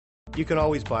You can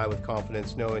always buy with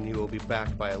confidence knowing you will be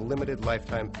backed by a limited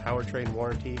lifetime powertrain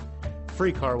warranty,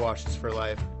 free car washes for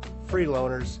life, free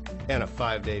loaners, and a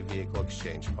 5-day vehicle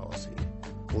exchange policy.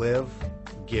 Live,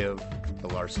 give the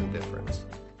Larson difference.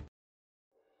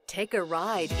 Take a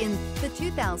ride in the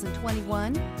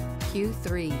 2021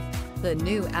 Q3. The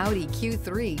new Audi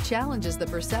Q3 challenges the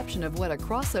perception of what a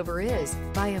crossover is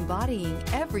by embodying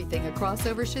everything a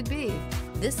crossover should be.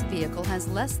 This vehicle has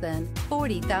less than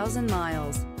 40,000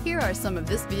 miles. Here are some of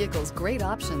this vehicle's great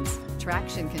options: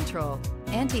 traction control,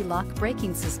 anti-lock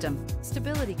braking system,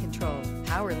 stability control,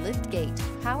 power liftgate,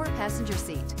 power passenger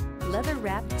seat,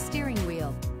 leather-wrapped steering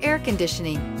wheel, air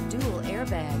conditioning, dual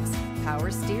airbags,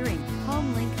 power steering,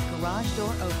 HomeLink garage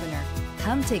door opener.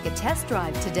 Come take a test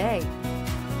drive today.